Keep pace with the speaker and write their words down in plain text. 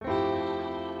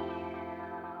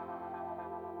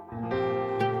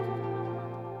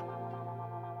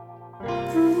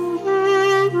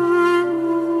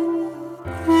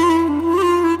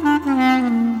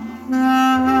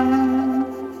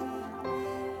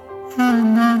لو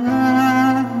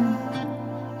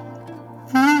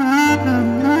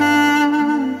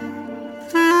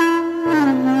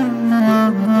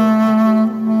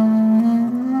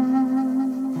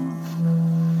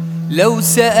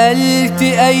سألت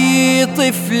أي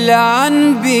طفل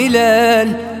عن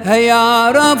بلال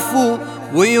هيعرفوا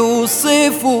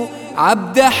ويوصفوا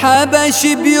عبد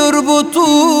حبشي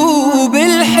بيربطوه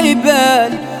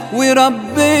بالحبال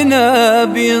وربنا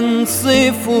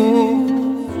بينصفه.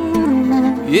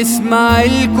 يسمع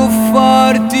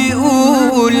الكفار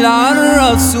تقول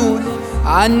عالرسول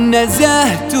عن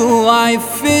نزاهته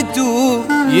وعفته،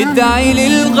 يدعي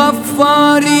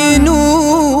للغفار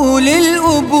ينول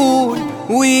القبول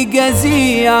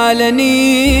ويجازيه على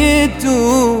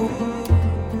نيته.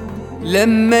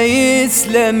 لما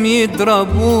يسلم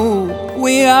يضربوه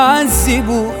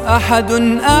ويعذبوا أحد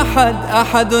أحد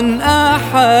أحد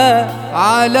أحد،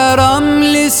 على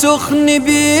رمل سخن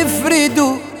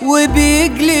بيفردوا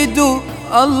وبيجلدوا،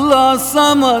 الله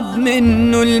صمد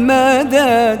منه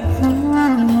المدد.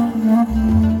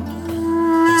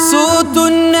 صوت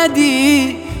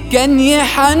الندي كان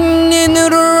يحنن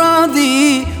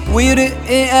الراضي ويرق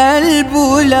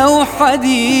قلبه لو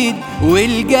حديد،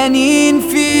 والجنين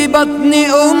في بطن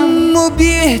أمه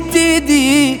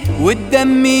بيهتدي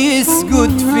والدم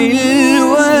يسجد في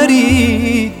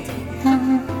الوريد.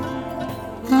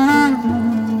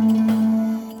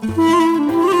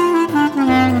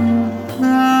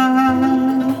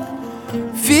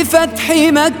 في فتح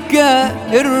مكة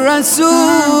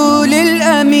الرسول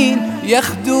الأمين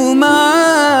ياخدوا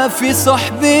معاه في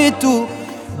صحبته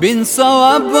بين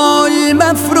صوابعه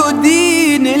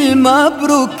المفرودين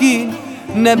المبروكين،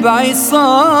 نبع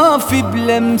صافي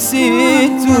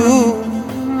بلمسته.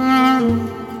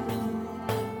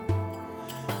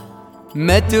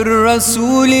 مات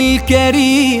الرسول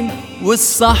الكريم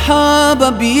والصحابة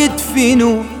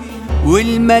بيدفنوا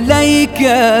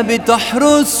والملايكة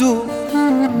بتحرسه،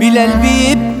 بلال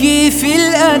بيبكي في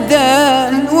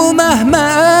الأذان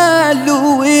ومهما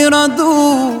قالوا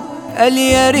ويرضوه قال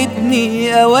يا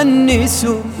ريتني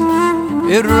أونسه.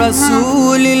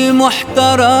 الرسول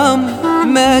المحترم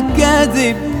ما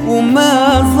كذب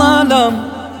وما ظلم،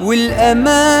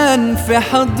 والأمان في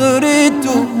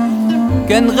حضرته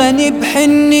كان غني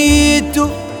بحنيته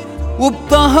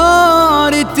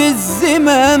وبطهارة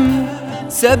الزمام،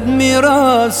 ساب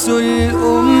ميراثه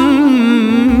لأمته.